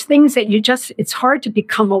 because there's things that it's hard to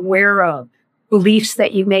become aware of, beliefs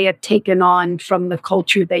that you may have taken on from the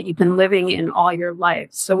culture that you've been living in all your life.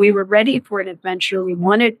 So we were ready for an adventure. We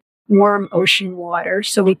wanted warm ocean water.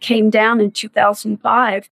 So we came down in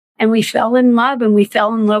 2005 and we fell in love, and we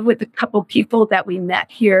fell in love with a couple people that we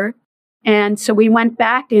met here. And so we went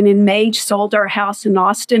back and in May sold our house in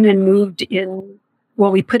Austin and moved in.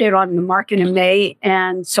 Well, we put it on the market in May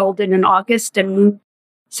and sold it in August and moved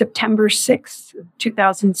September 6th,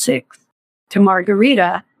 2006 to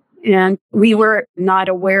Margarita. And we were not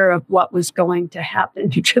aware of what was going to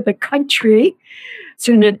happen to the country. It's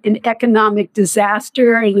an economic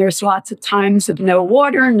disaster, and there's lots of times of no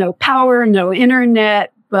water, no power, no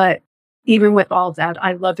internet. But even with all that,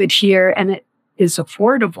 I love it here, and it is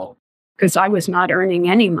affordable, because I was not earning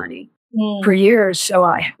any money for years.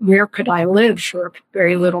 So where could I live for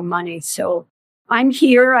very little money? So I'm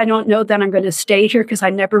here. I don't know that I'm going to stay here, because I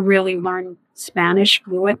never really learned Spanish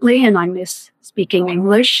fluently, and I miss speaking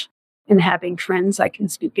English and having friends I can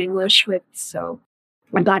speak English with. So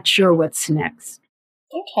I'm not sure what's next.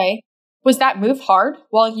 Okay. Was that move hard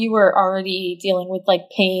while you were already dealing with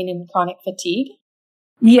pain and chronic fatigue?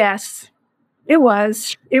 Yes, it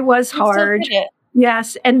was. It was hard.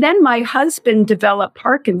 Yes. And then my husband developed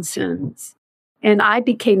Parkinson's, and I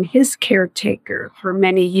became his caretaker for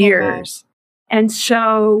many years. Okay. And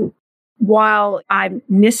so while I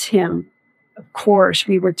miss him, of course,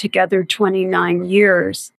 we were together 29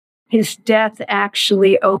 years, his death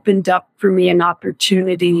actually opened up for me an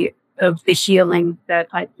opportunity of the healing that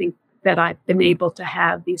I think that I've been able to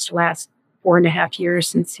have these last 4.5 years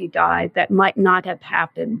since he died that might not have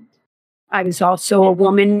happened. I was also a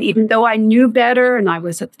woman, even though I knew better and I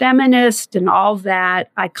was a feminist and all that,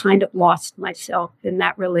 I kind of lost myself in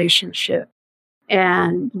that relationship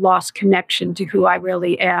and lost connection to who I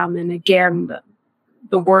really am. And again,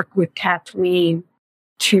 the work with Kathleen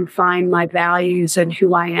to find my values and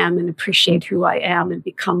who I am and appreciate who I am and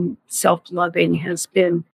become self-loving has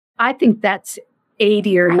been, I think that's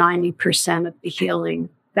 80 or 90% of the healing.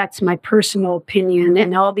 That's my personal opinion.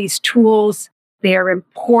 And all these tools, they are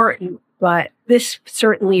important. But this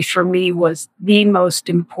certainly for me was the most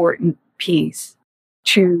important piece,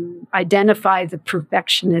 to identify the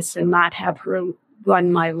perfectionist and not have her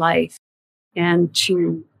run my life, and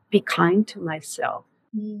to be kind to myself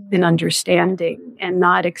and understanding and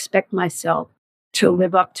not expect myself to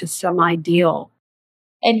live up to some ideal.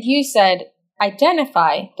 And you said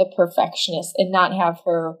identify the perfectionist and not have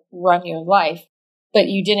her run your life, but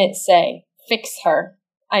you didn't say fix her.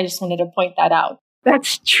 I just wanted to point that out.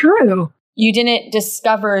 That's true. You didn't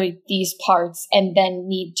discover these parts and then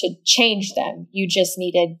need to change them. You just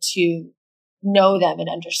needed to know them and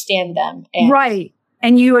understand them. Right.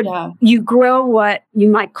 And you grow what you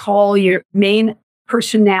might call your main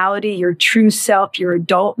personality, your true self, your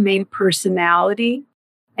adult main personality.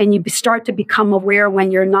 And you start to become aware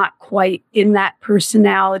when you're not quite in that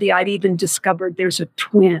personality. I've even discovered there's a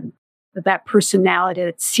twin that personality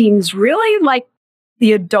that seems really like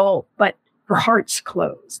the adult, but her heart's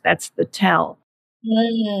closed. That's the tell.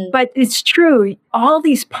 Mm. But it's true. All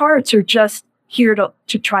these parts are just here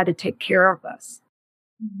to try to take care of us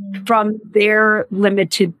from their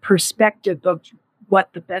limited perspective of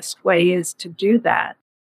what the best way is to do that.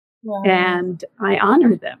 Right. And I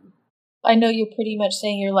honor them. I know you're pretty much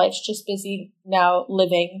saying your life's just busy now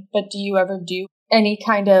living, but do you ever do any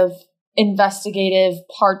kind of investigative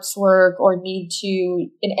parts work or need to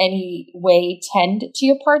in any way tend to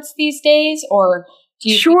your parts these days? Or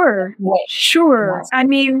do you Sure. I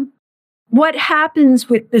mean, what happens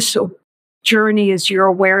with this journey is your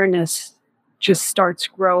awareness just starts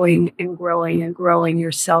growing and growing and growing,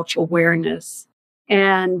 your self-awareness.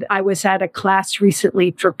 And I was at a class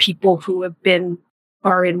recently for people who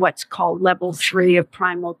are in what's called level 3 of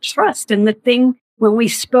primal trust. And when we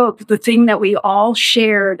spoke, the thing that we all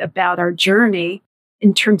shared about our journey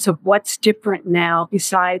in terms of what's different now,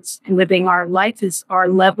 besides living our life, is our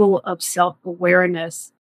level of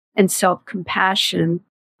self-awareness and self-compassion.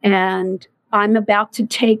 And I'm about to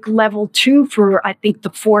take level 2 for, I think, the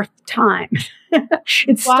 4th time.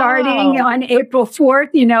 It's starting on April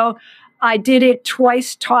 4th. I did it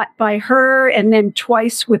twice taught by her and then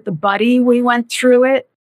twice with the buddy. We went through it.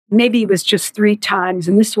 Maybe it was just 3 times,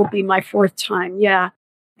 and this will be my 4th time. Yeah.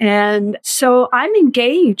 And so I'm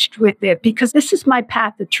engaged with it because this is my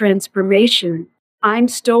path of transformation. I'm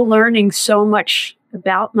still learning so much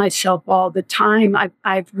about myself all the time.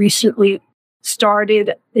 I've recently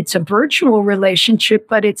started, it's a virtual relationship,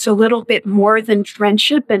 but it's a little bit more than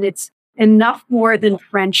friendship, and it's enough more than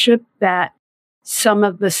friendship that some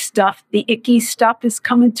of the stuff, the icky stuff, is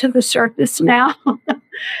coming to the surface now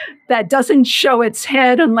that doesn't show its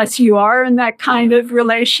head unless you are in that kind of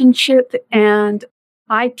relationship. And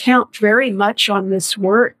I count very much on this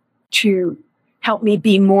work to help me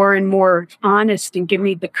be more and more honest and give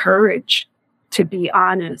me the courage to be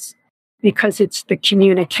honest, because it's the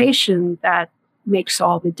communication that makes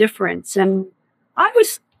all the difference. And I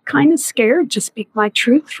was kind of scared to speak my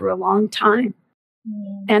truth for a long time.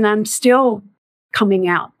 And I'm still coming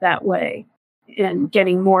out that way and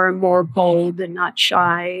getting more and more bold and not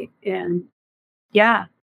shy. And yeah.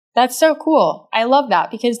 That's so cool. I love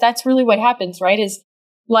that because that's really what happens, right? Is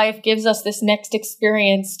life gives us this next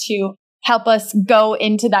experience to help us go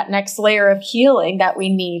into that next layer of healing that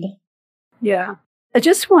we need. Yeah. I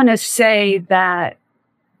just want to say that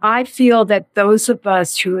I feel that those of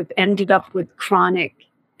us who have ended up with chronic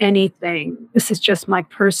anything, this is just my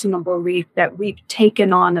personal belief, that we've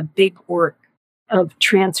taken on a big work of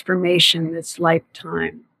transformation this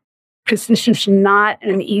lifetime, because this is not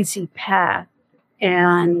an easy path.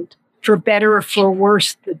 And for better or for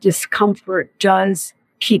worse, the discomfort does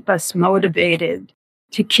keep us motivated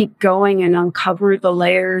to keep going and uncover the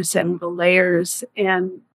layers and the layers.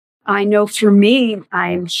 And I know for me,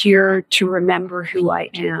 I'm here to remember who I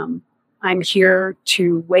am. I'm here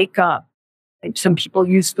to wake up. Some people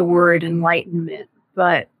use the word enlightenment,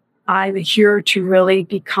 but I'm here to really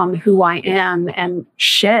become who I am and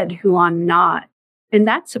shed who I'm not. And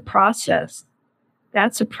that's a process.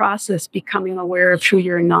 That's a process, becoming aware of who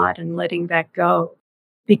you're not and letting that go.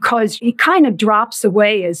 Because it kind of drops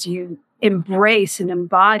away as you embrace and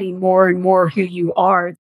embody more and more who you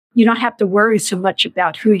are. You don't have to worry so much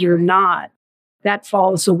about who you're not. That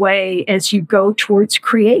falls away as you go towards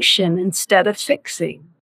creation instead of fixing,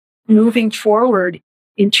 moving forward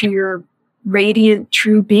into your radiant,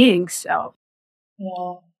 true being self.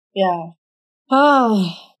 Yeah.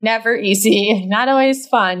 Oh, never easy. Not always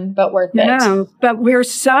fun, but worth it. No, but we're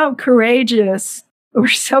so courageous. We're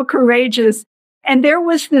so courageous. And there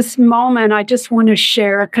was this moment I just want to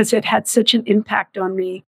share because it had such an impact on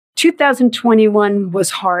me. 2021 was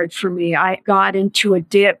hard for me. I got into a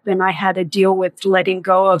dip and I had to deal with letting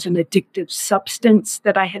go of an addictive substance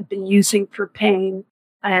that I had been using for pain.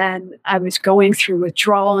 And I was going through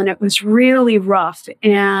withdrawal and it was really rough.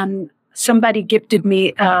 And somebody gifted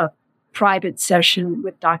me a private session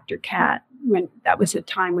with Dr. Kat. That was a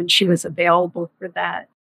time when she was available for that.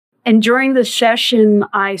 And during the session,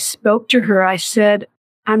 I spoke to her. I said,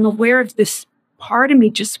 I'm aware of this part of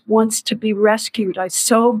me just wants to be rescued. I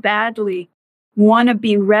so badly want to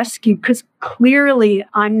be rescued because clearly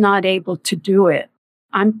I'm not able to do it.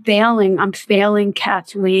 I'm failing,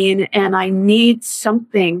 Kathleen, and I need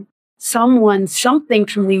something from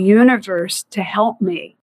the universe to help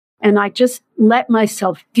me. And I just let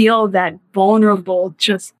myself feel that vulnerable,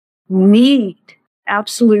 just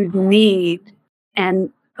absolute need.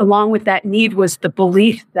 And along with that need was the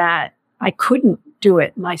belief that I couldn't do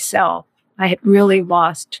it myself. I had really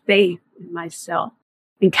lost faith in myself.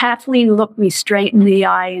 And Kathleen looked me straight in the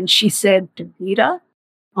eye and she said, Dovida,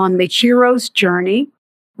 on the hero's journey,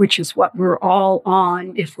 which is what we're all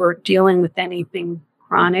on if we're dealing with anything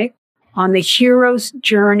chronic, on the hero's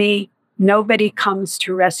journey, nobody comes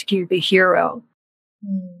to rescue the hero.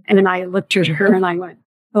 And then I looked at her and I went,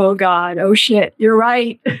 oh God, oh shit, you're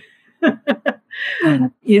right. But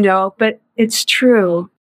it's true.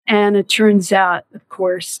 And it turns out, of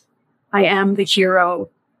course, I am the hero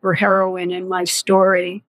or heroine in my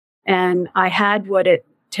story. And I had what it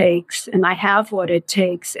takes and I have what it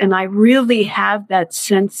takes. And I really have that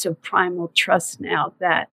sense of primal trust now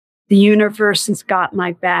that the universe has got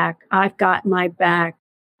my back. I've got my back.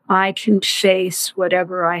 I can face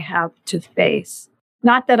whatever I have to face.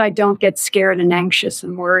 Not that I don't get scared and anxious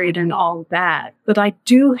and worried and all that, but I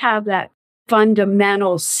do have that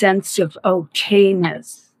fundamental sense of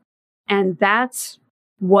okayness. And that's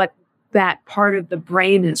what that part of the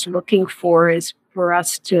brain is looking for, is for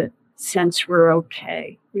us to sense we're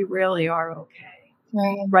okay. We really are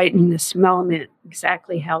okay. Right in this moment,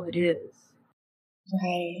 exactly how it is.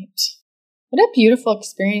 Right. What a beautiful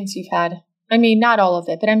experience you've had. I mean, not all of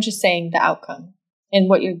it, but I'm just saying the outcome and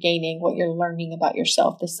what you're gaining, what you're learning about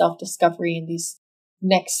yourself, the self-discovery and these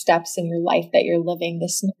next steps in your life that you're living,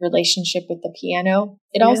 this new relationship with the piano.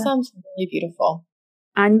 It all sounds really beautiful.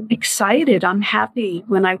 I'm excited. I'm happy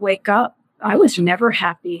when I wake up. I was never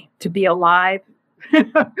happy to be alive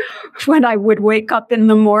when I would wake up in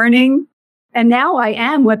the morning. And now I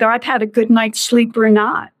am, whether I've had a good night's sleep or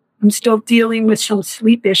not. I'm still dealing with some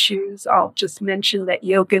sleep issues. I'll just mention that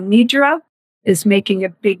yoga nidra is making a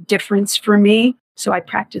big difference for me. So I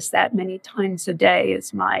practice that many times a day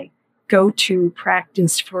as my go-to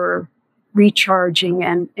practice for recharging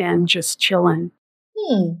and just chilling.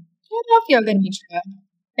 I love yoga nidra.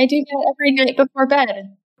 I do that every night before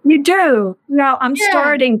bed. You do? No, I'm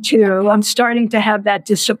starting to have that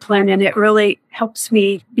discipline, and it really helps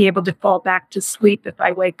me be able to fall back to sleep if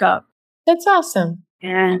I wake up. That's awesome.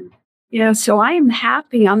 And so I am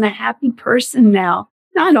happy. I'm a happy person now.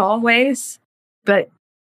 Not always, but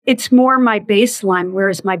it's more my baseline,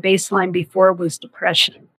 whereas my baseline before was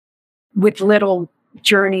depression with little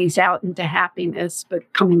journeys out into happiness,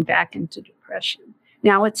 but coming back into depression.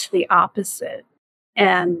 Now it's the opposite.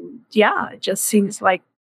 And it just seems like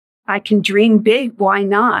I can dream big. Why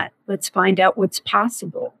not? Let's find out what's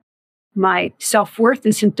possible. My self-worth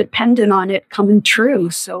isn't dependent on it coming true.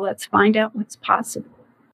 So let's find out what's possible.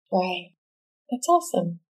 Right. That's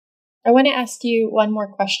awesome. I want to ask you one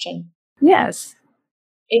more question. Yes.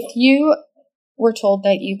 If you were told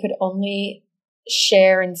that you could only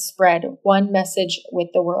share and spread one message with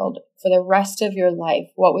the world for the rest of your life,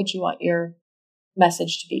 what would you want your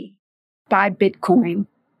message to be? Buy Bitcoin.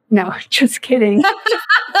 No, just kidding. No,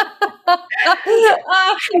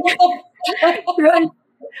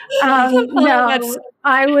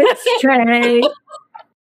 I would say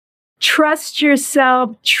trust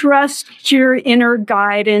yourself, trust your inner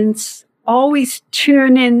guidance, always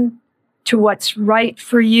tune in to what's right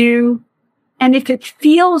for you. And if it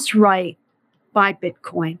feels right, buy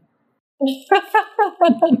Bitcoin.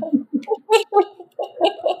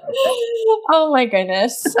 Oh my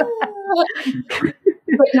goodness.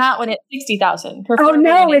 But not when it's 60,000. Oh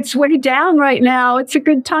no, it's way down right now. It's a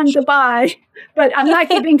good time to buy. But I'm not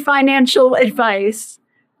giving financial advice.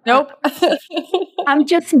 Nope. I'm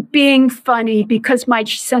just being funny because my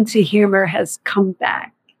sense of humor has come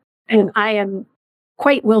back. And I am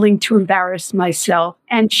quite willing to embarrass myself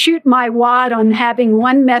and shoot my wad on having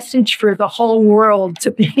one message for the whole world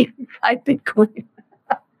to be by Bitcoin.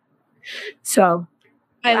 So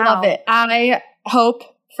I love it. I hope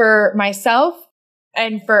for myself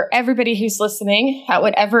and for everybody who's listening at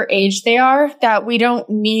whatever age they are, that we don't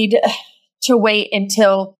need to wait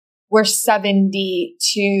until we're 70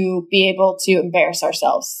 to be able to embarrass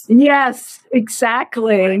ourselves. Yes,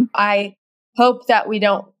 exactly. I hope that we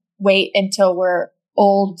don't wait until we're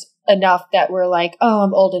old enough that we're like, oh,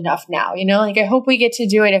 I'm old enough now. I hope we get to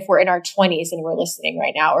do it if we're in our 20s and we're listening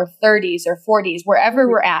right now, or 30s or 40s, wherever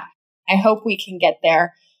we're at. I hope we can get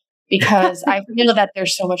there because I feel that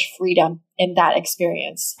there's so much freedom in that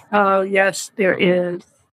experience. Oh, yes, there is.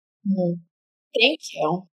 Mm-hmm. Thank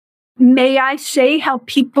you. May I say how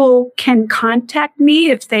people can contact me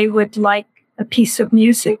if they would like a piece of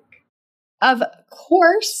music? Of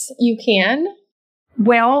course you can.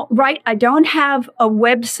 Well, right. I don't have a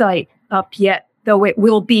website up yet, though it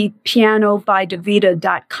will be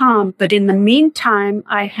pianobydovida.com. But in the meantime,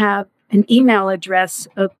 I have an email address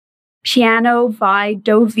of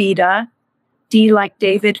pianobydovida, D like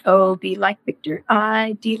David, O, B like Victor,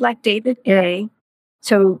 I, D like David, A.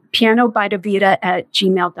 So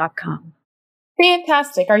pianobydovida@gmail.com.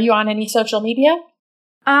 Fantastic. Are you on any social media?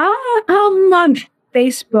 On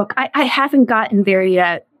Facebook. I haven't gotten there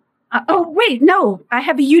yet. Wait, no, I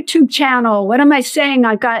have a YouTube channel. What am I saying?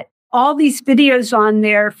 I got all these videos on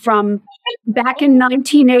there from back in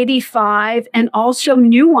 1985 and also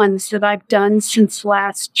new ones that I've done since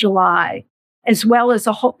last July, as well as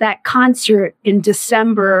that concert in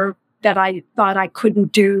December that I thought I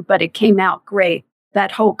couldn't do, but it came out great.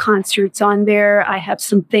 That whole concert's on there. I have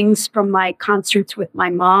some things from my concerts with my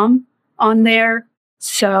mom on there.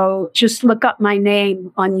 So just look up my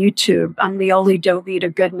name on YouTube. I'm the only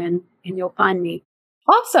Dovida Goodman, and you'll find me.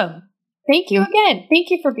 Awesome. Thank you again. Thank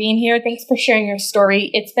you for being here. Thanks for sharing your story.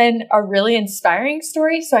 It's been a really inspiring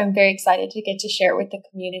story, so I'm very excited to get to share it with the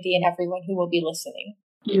community and everyone who will be listening.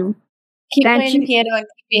 You. Keep playing the piano and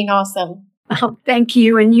keep being awesome. Oh, thank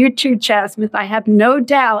you. And you too, Jasmine. I have no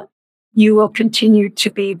doubt you will continue to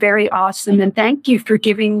be very awesome. And thank you for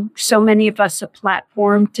giving so many of us a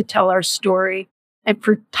platform to tell our story and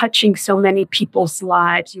for touching so many people's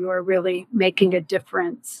lives. You are really making a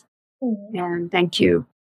difference. Mm-hmm. And thank you.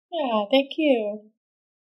 Yeah, thank you.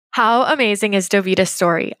 How amazing is Dovida's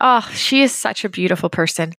story? Oh, she is such a beautiful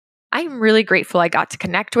person. I'm really grateful I got to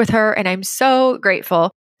connect with her, and I'm so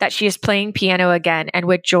grateful that she is playing piano again and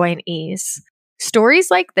with joy and ease.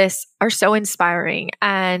 Stories like this are so inspiring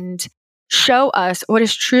and show us what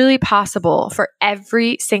is truly possible for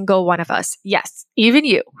every single one of us. Yes, even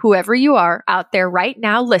you, whoever you are out there right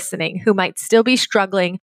now listening, who might still be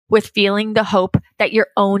struggling with feeling the hope that your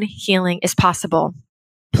own healing is possible.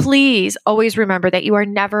 Please always remember that you are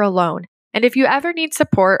never alone. And if you ever need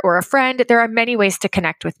support or a friend, there are many ways to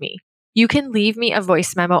connect with me. You can leave me a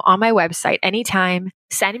voice memo on my website anytime,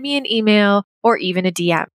 send me an email, or even a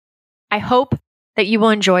DM. I hope that you will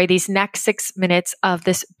enjoy these next 6 minutes of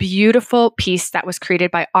this beautiful piece that was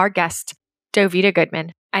created by our guest, Dovida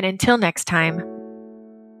Goodman. And until next time,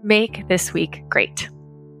 make this week great.